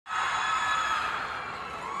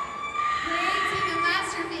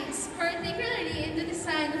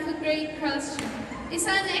great costume is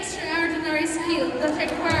an extraordinary skill that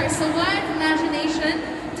requires a wide imagination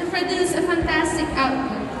to produce a fantastic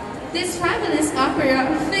output. This fabulous opera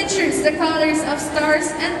features the colors of stars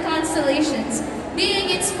and constellations,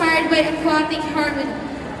 being inspired by aquatic harmony,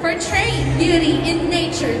 portraying beauty in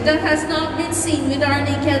nature that has not been seen with our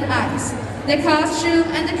naked eyes. The costume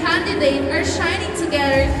and the candidate are shining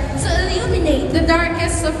together to illuminate the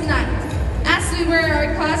darkest of night. As we wear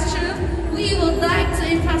our costume, we would like to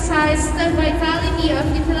emphasize the vitality of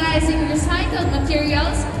utilizing recycled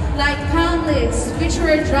materials like palm leaves, which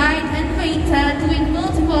were dried and painted with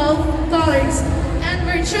multiple colors and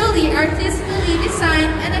were truly artistically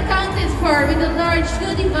designed and accounted for with a large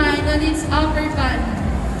goodie vine on its upper body.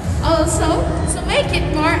 Also, to make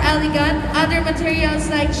it more elegant, other materials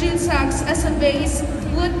like jute sacks as a base,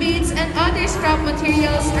 wood beads, and other scrap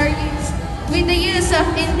materials are used. With the use of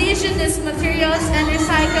indigenous materials and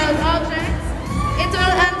recycled objects, it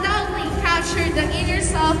will undoubtedly capture the inner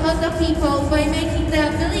self of the people by making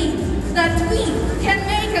them believe that we can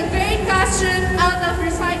make a great costume out of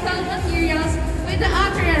recycled materials with the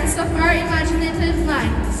utterance of our imaginative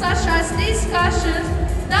mind, such as this costume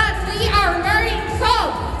that we are wearing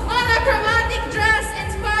called monochromatic dress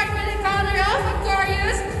inspired by the color of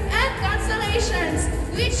Aquarius and constellations,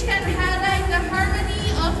 which can highlight the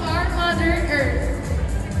harmony of our Mother Earth.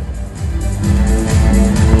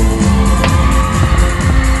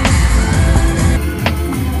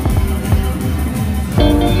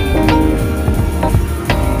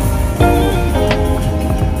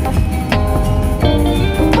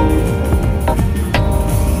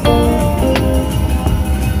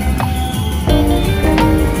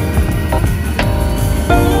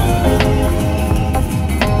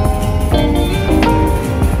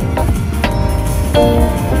 Thank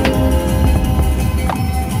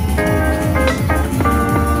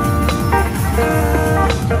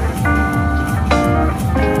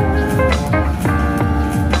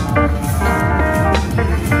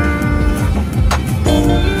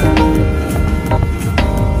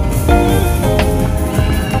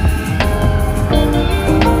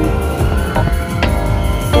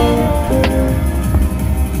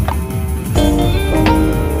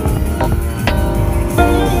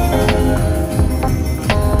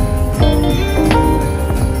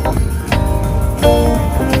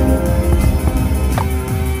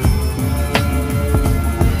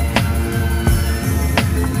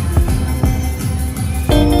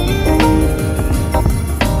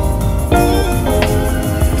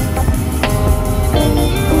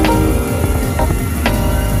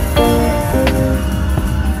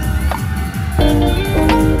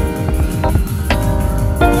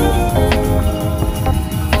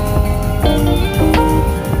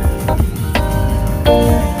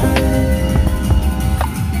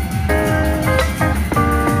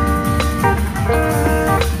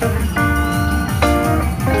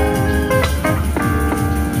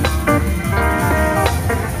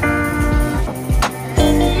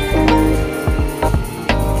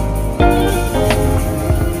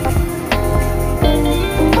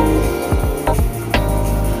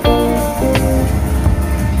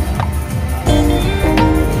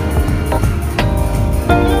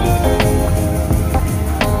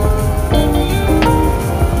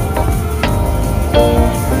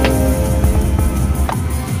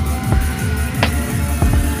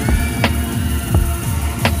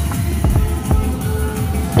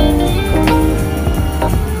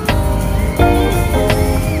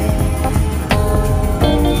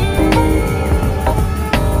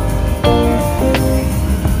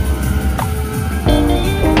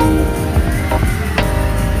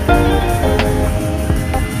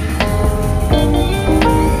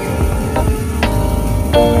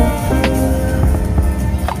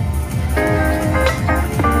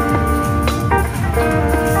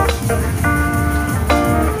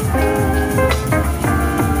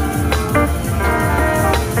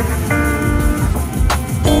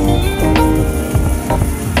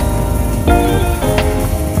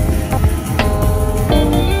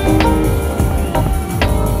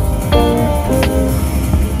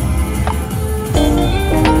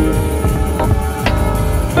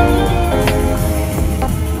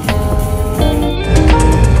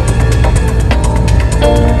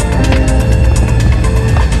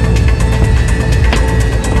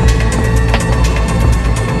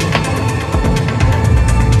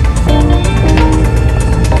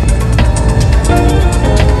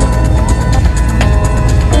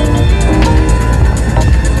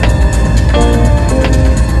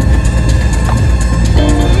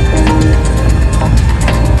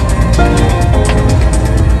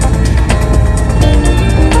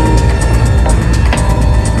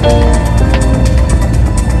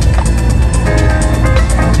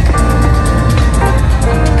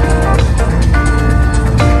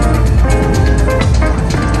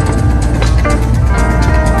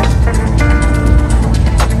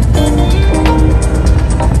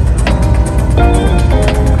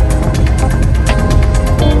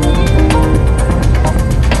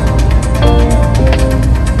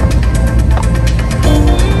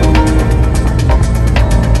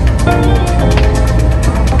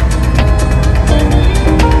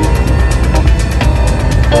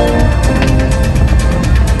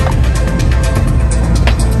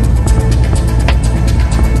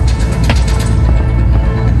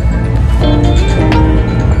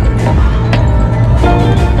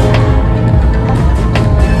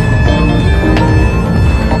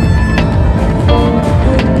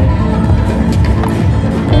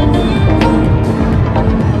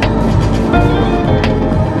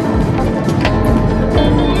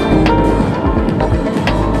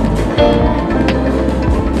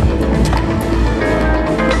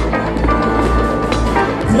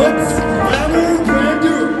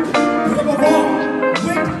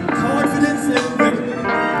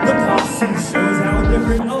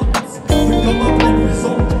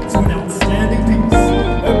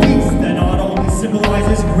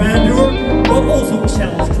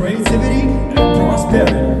channels creativity and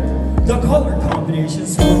prosperity. The color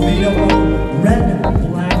combinations were made up of red,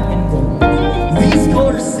 black, and gold. These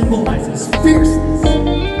colors symbolizes fierceness.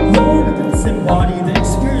 The ornaments embody the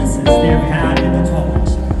experiences they've had in the college.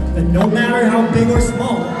 That no matter how big or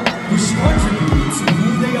small, which contribute to who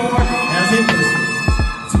they are as a person,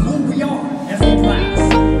 to who we are as a class,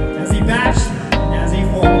 as a batch, and as a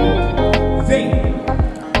form. They,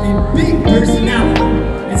 a big personality,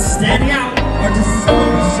 and standing out are just some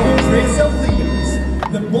of the short traits of Leos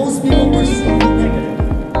that most people perceive negative.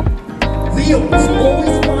 Leos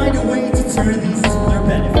always find a way to turn these to their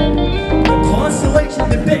benefit. The constellation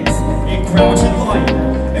depicts a crouching lion,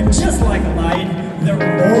 and just like a lion, they're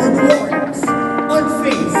born warriors,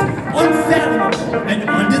 unfazed, unfathomable, and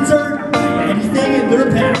undeterred by anything in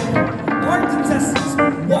their path. Our contestants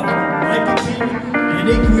walk like a king and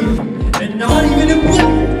a queen, and not even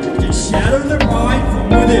oblivion can shatter their pride from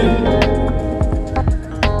within.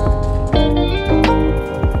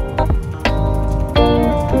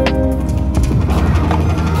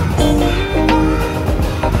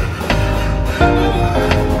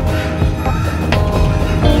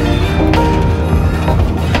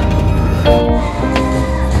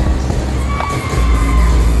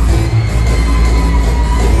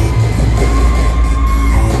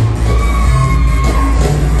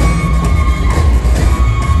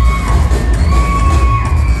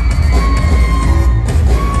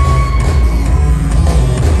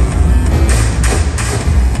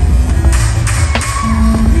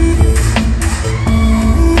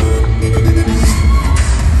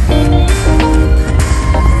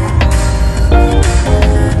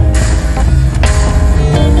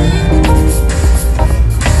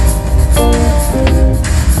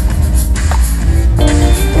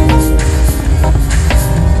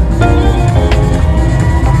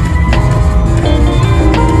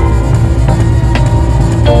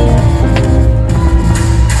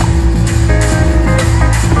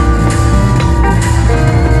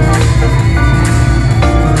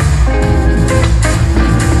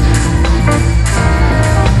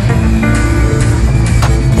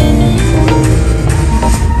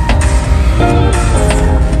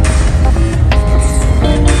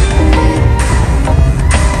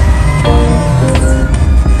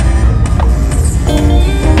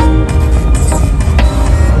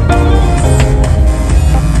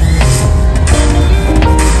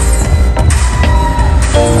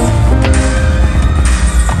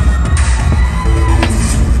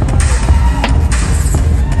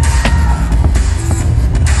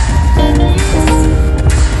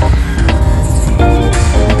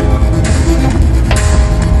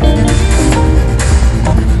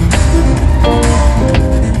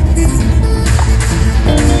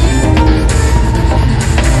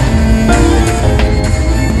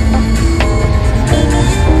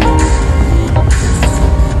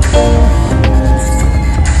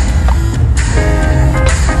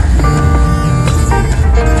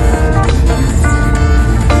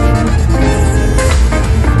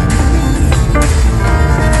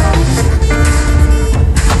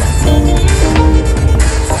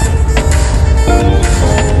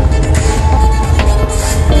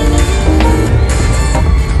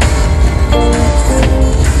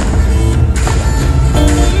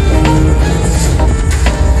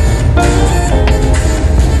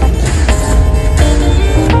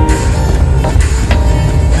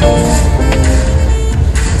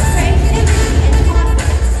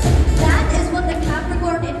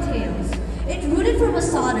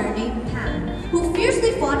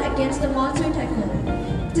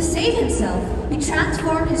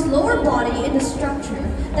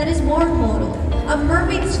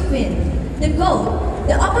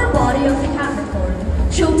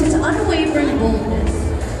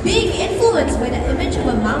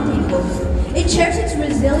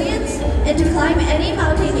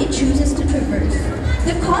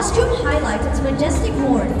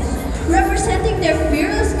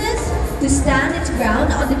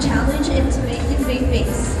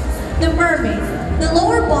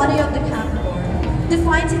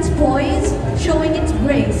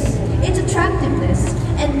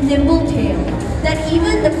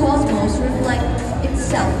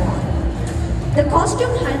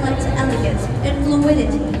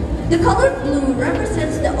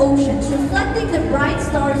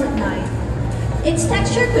 Its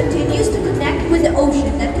texture continues to connect with the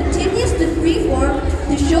ocean that continues to freeform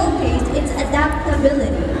to showcase its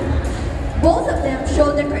adaptability. Both of them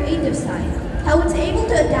show the creative side, how it's able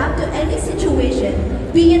to adapt to any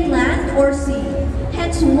situation, be it land or sea,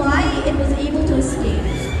 hence why it was able to escape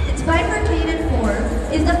its Its bifurcated form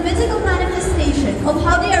is the physical manifestation of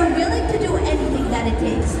how they are willing to do anything that it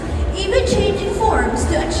takes, even changing forms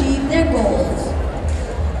to achieve their goals.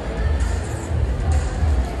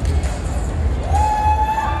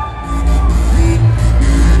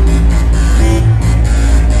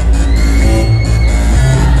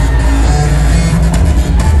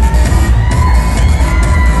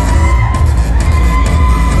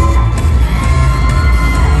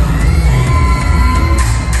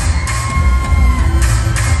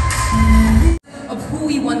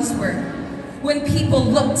 When people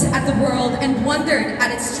looked at the world and wondered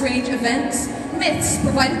at its strange events, myths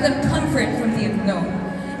provided them comfort from the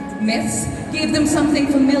unknown. Myths gave them something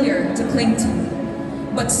familiar to cling to.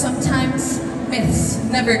 But sometimes, myths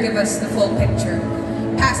never give us the full picture.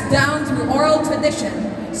 Passed down through oral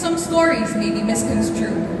tradition, some stories may be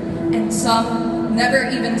misconstrued, and some never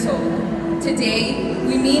even told. Today,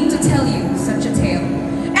 we mean to tell you such a tale.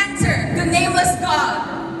 Enter the Nameless God!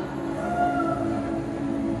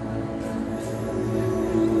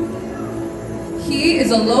 He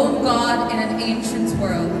is a lone god in an ancient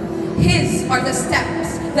world. His are the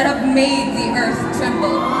steps that have made the earth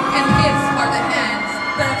tremble, and his are the hands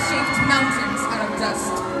that have shaped mountains out of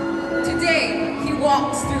dust. Today, he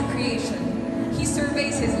walks through creation. He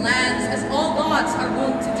surveys his lands as all gods are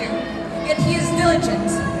wont to do, yet he is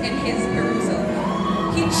diligent in his perusal.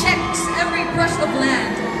 He checks every brush of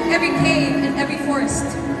land, every cave and every forest,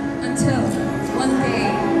 until one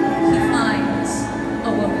day he finds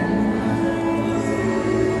a woman.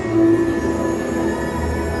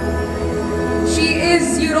 She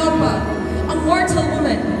is Europa, a mortal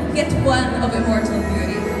woman, yet one of immortal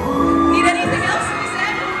beauty. Need anything else to be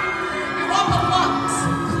said? Europa walks,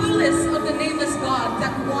 clueless of the nameless god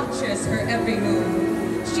that watches her every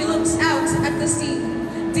move. She looks out at the sea,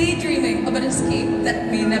 daydreaming of an escape that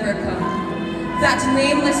may never come. That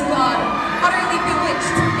nameless god, utterly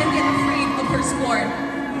bewitched and yet afraid of her scorn,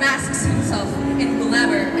 masks himself in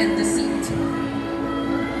glamour and deceit.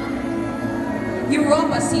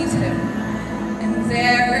 Europa sees him.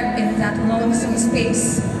 There, in that lonesome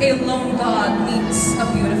space, a lone god meets a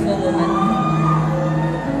beautiful woman.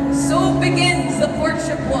 So begins the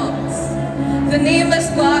courtship waltz. The nameless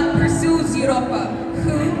god pursues Europa,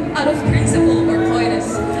 who, out of principle or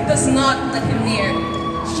coyness, does not let him near.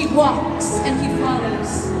 She walks and he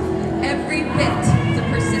follows, every bit the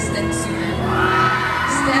persistent suitor.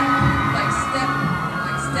 Step by step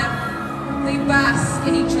by step, they bask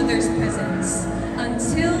in each other's presence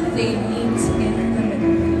until they meet in the middle.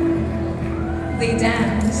 They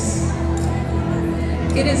dance.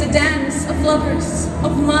 It is a dance of lovers,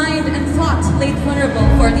 of mind and thought laid vulnerable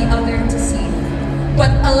for the other to see.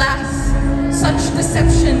 But alas, such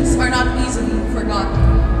deceptions are not easily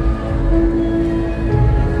forgotten.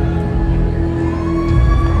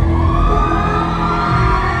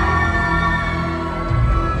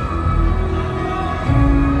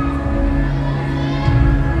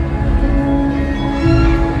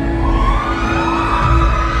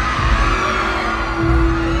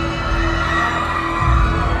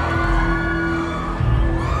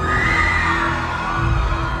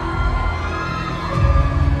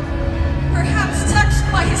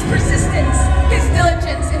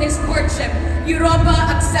 Europa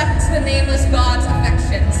accepts the nameless god's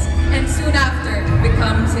affections, and soon after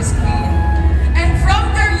becomes his queen. And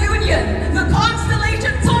from their union, the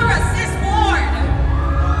constellation Taurus is born!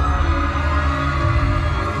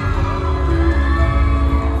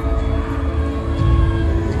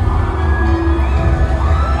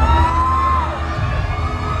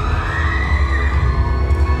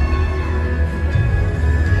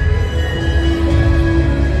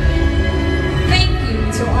 Thank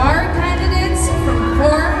you to our candidates from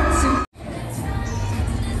form to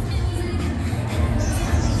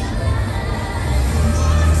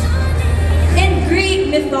In Greek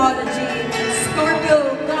mythology, Scorpio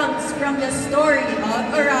comes from the story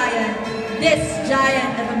of Orion. This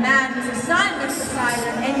giant of a man was a son of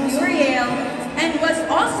Poseidon and Uriel, and was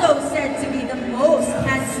also said to be the most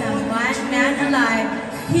handsome man alive.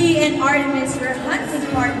 He and Artemis were hunting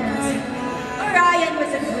partners. Orion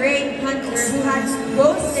was a great hunter who had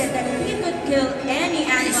boasted that he could kill any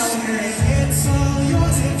animal on earth.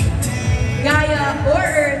 Gaia, or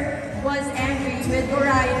Earth, was angry with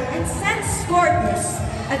Orion and sent Scorpius,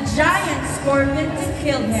 a giant scorpion, to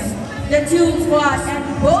kill him. The two fought and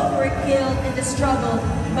both were killed in the struggle,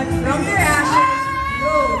 but from their ashes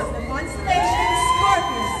rose the constellations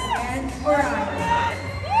Scorpius and Orion.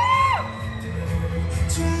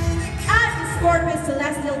 As the Scorpius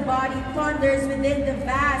celestial body thunders within the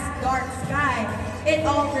vast dark sky, it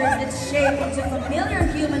alters its shape into a familiar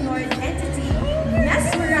humanoid entity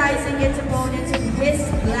mesmerizing its opponents with his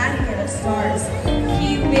blanket of stars.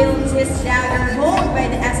 He wields his dagger honed by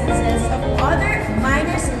the essences of other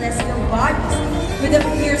minor celestial bodies. With a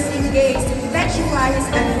piercing gaze to petrify his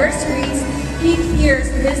adversaries, he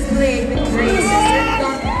pierced his blade with grace and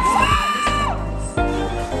dominance.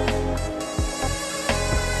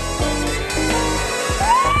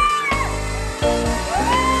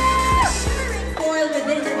 The shimmering foil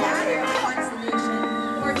within the ladder of constellation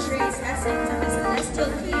portrays essence of the celestial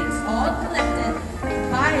beings, all collected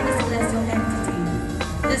by the celestial entity.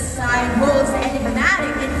 The sign holds the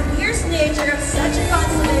enigmatic and fierce nature of such a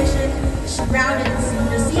constellation, shrouded in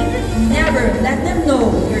secrecy. Never let them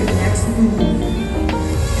know your next move.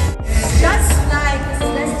 Just like the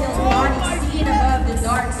celestial body seen above the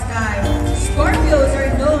dark sky, Scorpios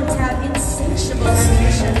are known to have insatiable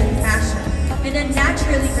ambition and passion, and a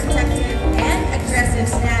naturally protective and aggressive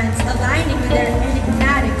stance aligning with their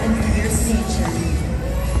enigmatic and fierce nature.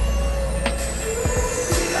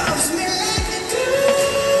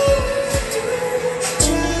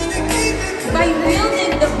 By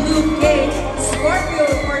wielding the blue gate, Scorpio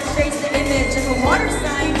portrays the image of a water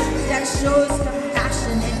sign that shows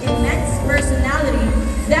compassion and immense personality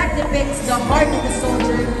that depicts the heart of the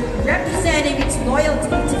soldier, representing its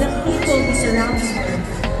loyalty to the people who surround her.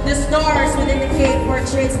 The stars within the gate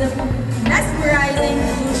portrays the mesmerizing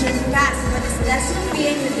illusion cast by the celestial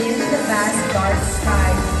being within the vast dark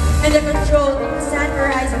sky. And the controlled,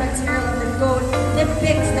 sandpaperized material of the coat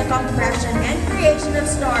depicts the compression and creation of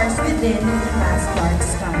stars within the vast dark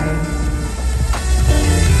sky.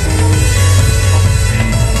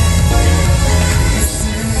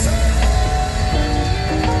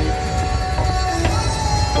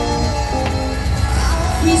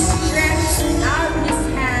 He stretched out his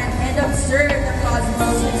hand and observed the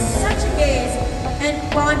cosmos with such a gaze and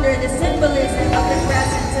pondered the symbolism of the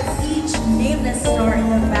presence of each nameless star in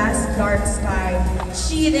the vast dark sky.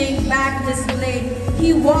 Sheathing back his blade,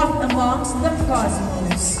 he walked amongst the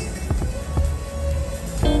cosmos.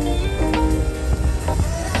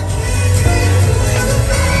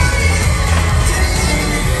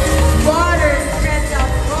 Water spreads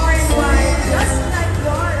out far and wide, just like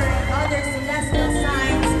water and other celestial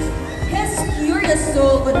signs. His curious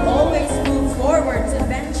soul would always move forward to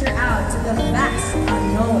venture out to the vast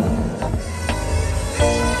unknown.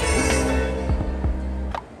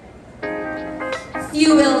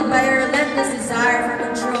 Fueled by a relentless desire for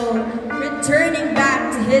control, returning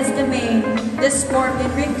back to his domain, the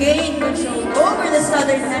Scorpion regained control over the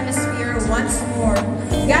southern hemisphere once more,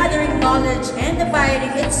 gathering knowledge and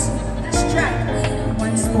abiding its strike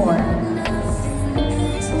once more.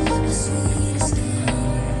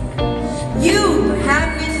 You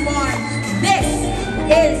have been warned. This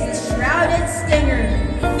is the Shrouded Stinger,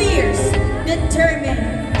 fierce, determined,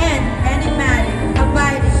 and enigmatic,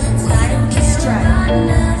 abiding in time to strike.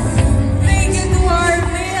 Thank you to our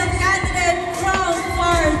male candidate from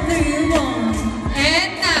 431. And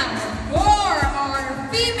now, for our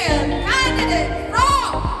female candidate from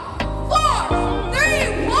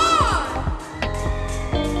 431!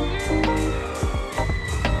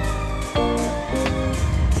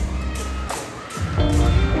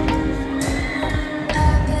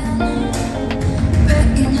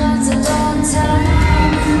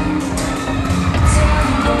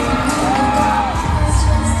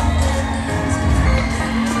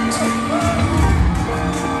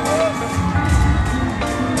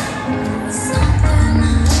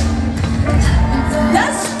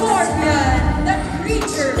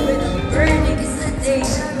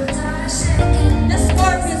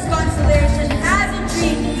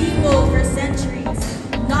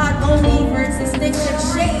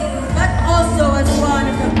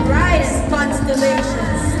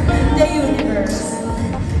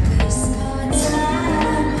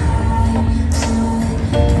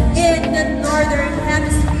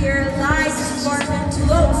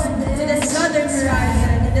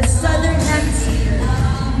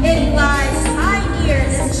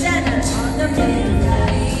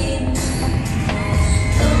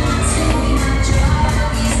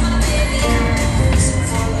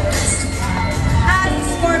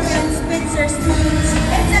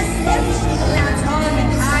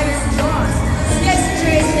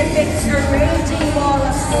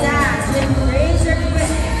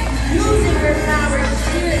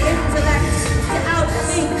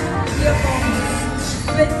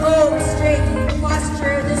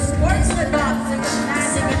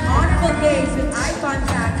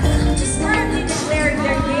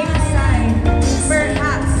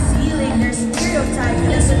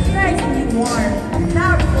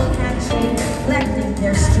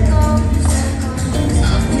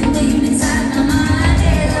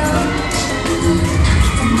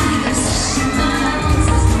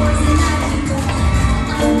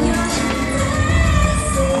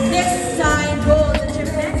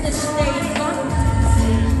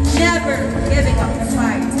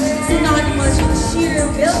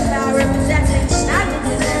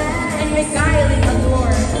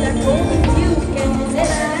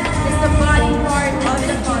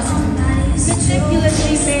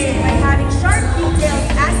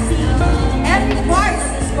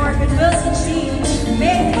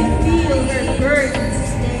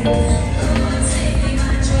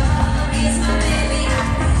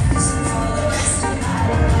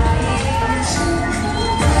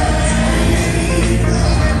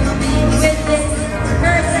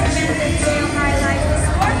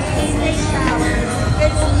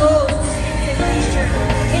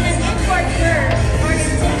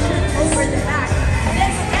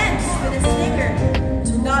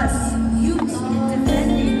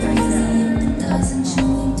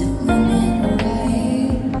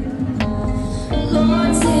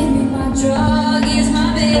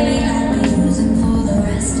 maybe I'll be losing for the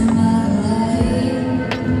rest of my life.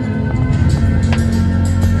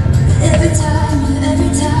 Every time you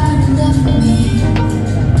love me,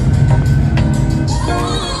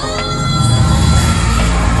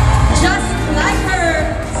 Just like her,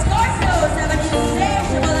 Scorpios have an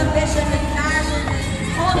insatiable ambition with passion and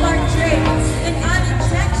hallmark traits and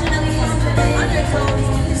unintentionally confident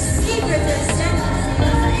undertones, secretive tendencies,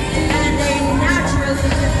 and a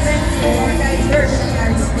naturally defensive or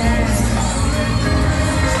diversionary stance.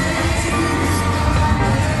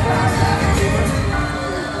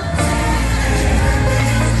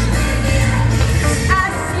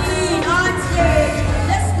 As seen on stage,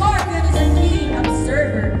 the Scorpion is a keen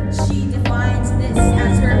observer. She defines this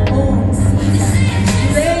as her own scene,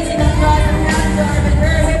 blazing across the platform with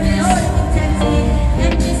her hypnotic intensity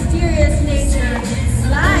and mysterious nature.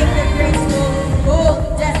 Like the graceful gold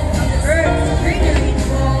depth of the earth's greenery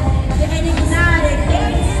wall, the enigmatic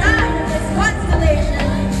eighth sign of this constellation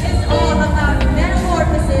is all about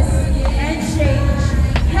metamorphosis and change,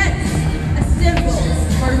 hence a symbol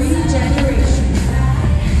for regeneration.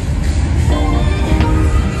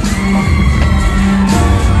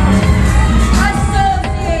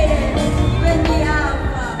 Associated with the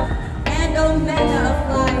Alpha and Omega of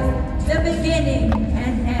life, the beginning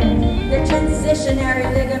and end, the transitionary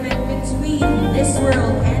ligament between this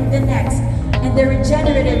world and the next, and the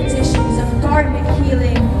regenerative tissues of karmic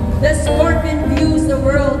healing, the Scorpion views the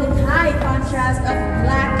world in high contrast of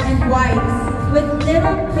black and white, with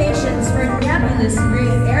little patience for nebulous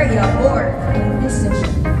gray area or indecision.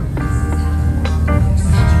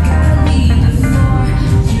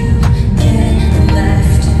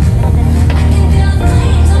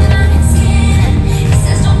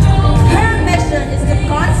 Her mission is to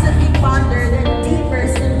constantly ponder the deeper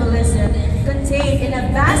symbolism contained in a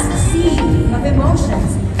vast sea of emotions.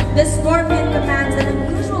 The Scorpion commands an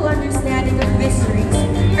unusual understanding of mysteries,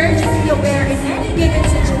 urgently aware in any given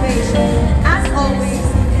situation. As always,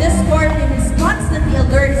 the Scorpion is constantly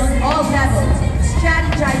alert on all levels,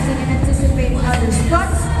 strategizing and anticipating others'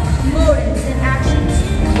 thoughts, motives, and actions,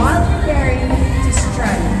 while preparing to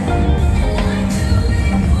strike.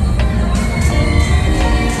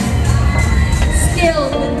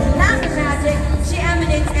 Skilled with glamour magic, she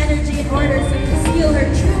emanates energy in order to conceal her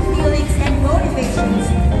true feelings and motivations.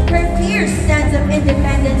 Her fierce sense of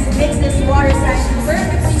independence makes this water sign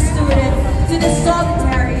perfectly suited to the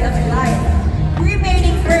solitary of life.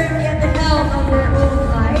 Remaining firmly at the helm of her own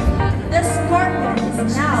life, the Scorpion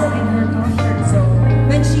is now in her comfort zone.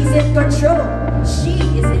 When she's in control, she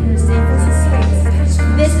is in her safest space.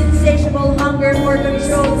 This insatiable hunger for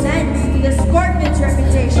control lends to the Scorpion's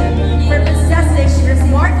reputation for possessing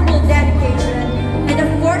remarkable dedication and a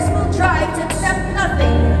forceful drive to accept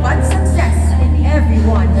nothing but success in every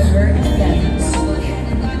one of her endeavors.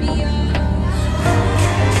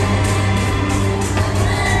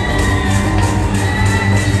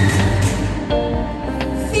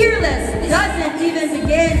 Fearless doesn't even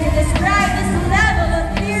begin to describe this level of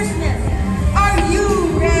fierceness. Are you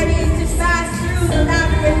ready to pass through the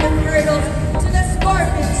labyrinth of hurdles to the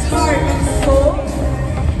Scorpion's heart and soul?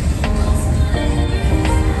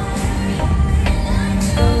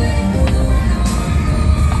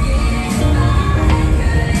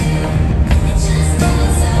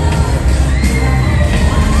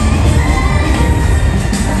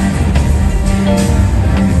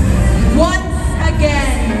 Once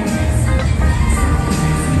again,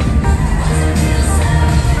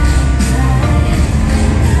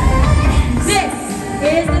 this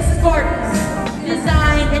is the Scorpion,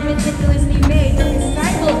 designed and meticulously made of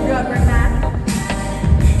recycled rubber mat.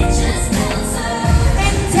 Intense,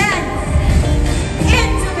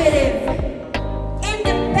 intuitive,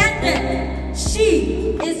 independent, she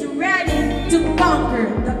is ready to conquer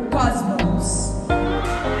the cosmos.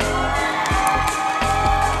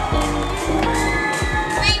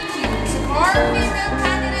 Thank you to our female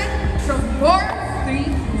candidate from 4-3.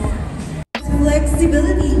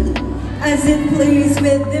 Flexibility, as it plays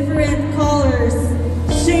with different colors,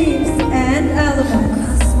 shapes, and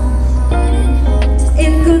elements.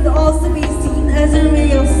 It could also be seen as a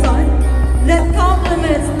ray of sun that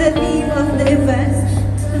complements the theme of the event,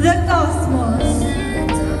 the cosmos.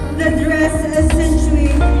 The dress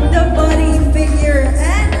accentuates the body, figure,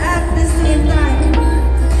 and at the same time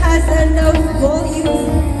has enough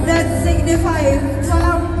volume that signifies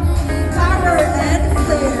power and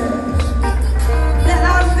flair. The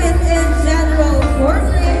outfit in general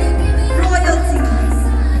portrays royalty,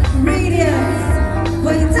 radiance,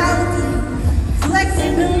 vitality,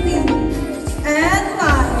 flexibility, and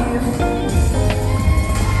life.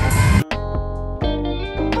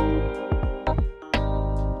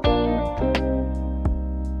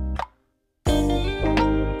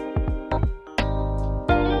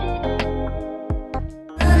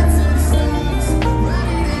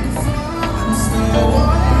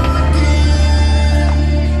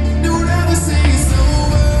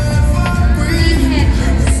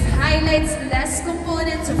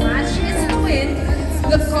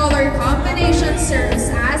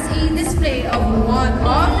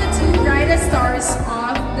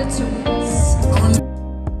 the tombs.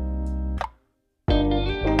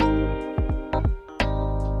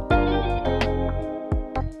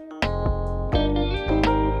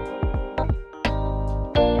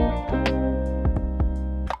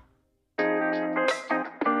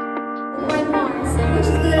 By Mars, which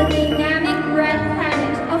is the dynamic red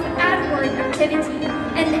planet of outward activity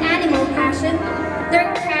and animal passion,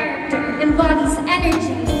 their character embodies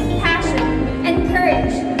energy, passion, and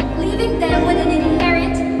courage, leaving them with an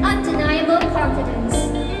inherent, undeniable confidence.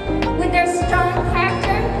 With their strong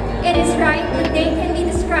character, it is right that they can be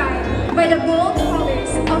described by the bold colors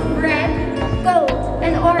of red, gold,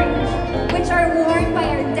 and orange, which are worn by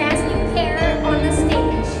our dazzling pair on the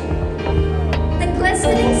stage. The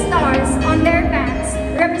glistening stars on their backs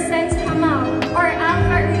represent Hamal or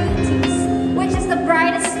Alpha Arietis, which is the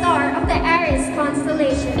brightest star of the Aries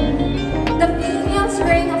constellation. The female's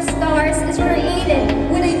ring of stars is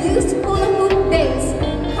created with a used hula hoop base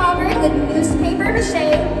covered with newspaper mache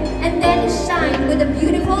and then shined with a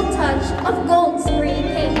beautiful touch of gold spray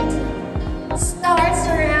paint. Stars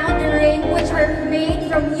surround the ring, which are made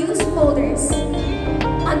from used folders.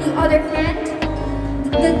 On the other hand,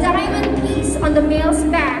 the diamond piece on the male's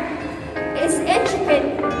back is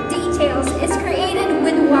intricate details is created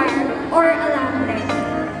with wire or alambre.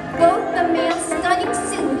 Both the male's stunning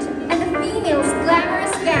suit and the female's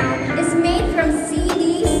glamorous gown is made from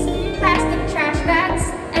CDs, plastic trash bags,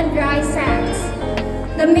 and dry sacks.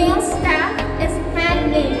 The male's staff is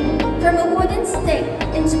handmade from a wooden stick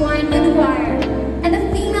entwined with wire, and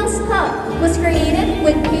the female's cup was created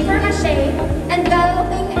with paper mache,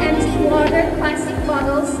 enveloping empty water plastic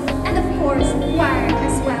bottles, and of course, wire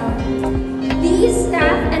as well. These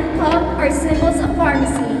staff and cup are symbols of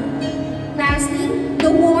pharmacy. Lastly,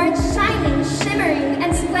 the worn, shining, shimmering,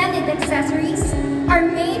 and splendid accessories are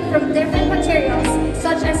made from different materials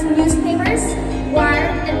such as newspapers, wire,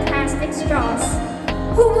 and plastic straws.